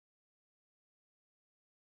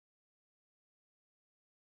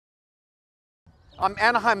I'm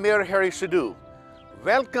Anaheim Mayor Harry Sidhu.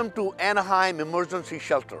 Welcome to Anaheim Emergency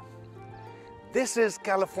Shelter. This is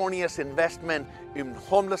California's investment in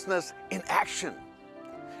homelessness in action.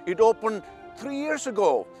 It opened 3 years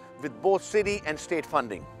ago with both city and state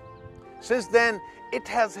funding. Since then, it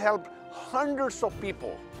has helped hundreds of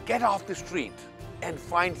people get off the street and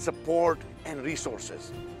find support and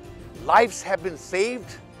resources. Lives have been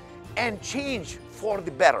saved and changed for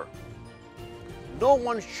the better. No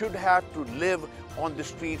one should have to live on the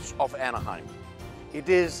streets of Anaheim. It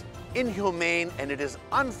is inhumane and it is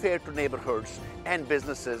unfair to neighborhoods and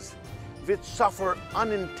businesses which suffer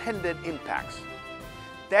unintended impacts.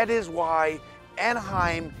 That is why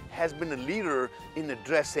Anaheim has been a leader in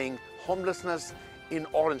addressing homelessness in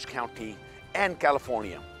Orange County and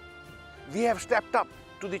California. We have stepped up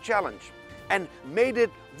to the challenge and made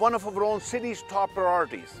it one of our own city's top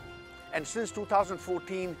priorities. And since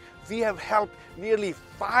 2014, we have helped nearly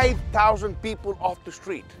 5,000 people off the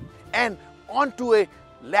street and onto a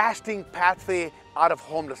lasting pathway out of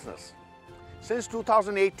homelessness. Since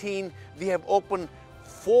 2018, we have opened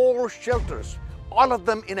 4 shelters, all of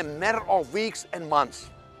them in a matter of weeks and months.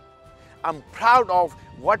 I'm proud of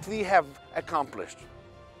what we have accomplished.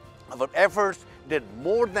 Our efforts did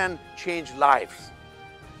more than change lives.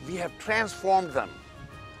 We have transformed them.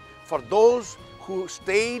 For those who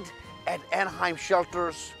stayed at Anaheim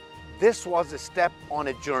shelters, this was a step on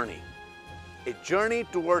a journey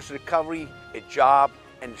towards recovery, a job,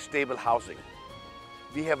 and stable housing.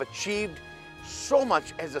 We have achieved so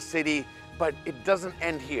much as a city, but it doesn't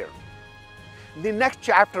end here. The next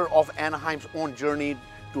chapter of Anaheim's own journey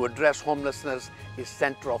to address homelessness is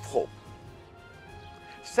Center of Hope.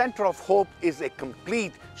 Center of Hope is a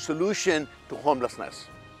complete solution to homelessness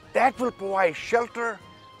that will provide shelter,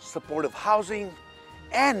 supportive housing,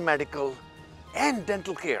 and medical and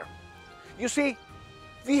dental care. You see,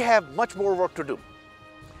 we have much more work to do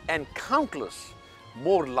and countless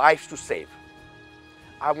more lives to save.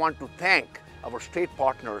 I want to thank our state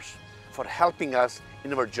partners for helping us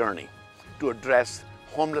in our journey to address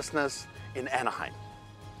homelessness in Anaheim.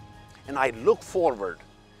 And I look forward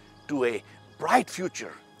to a bright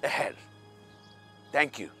future ahead.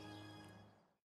 Thank you.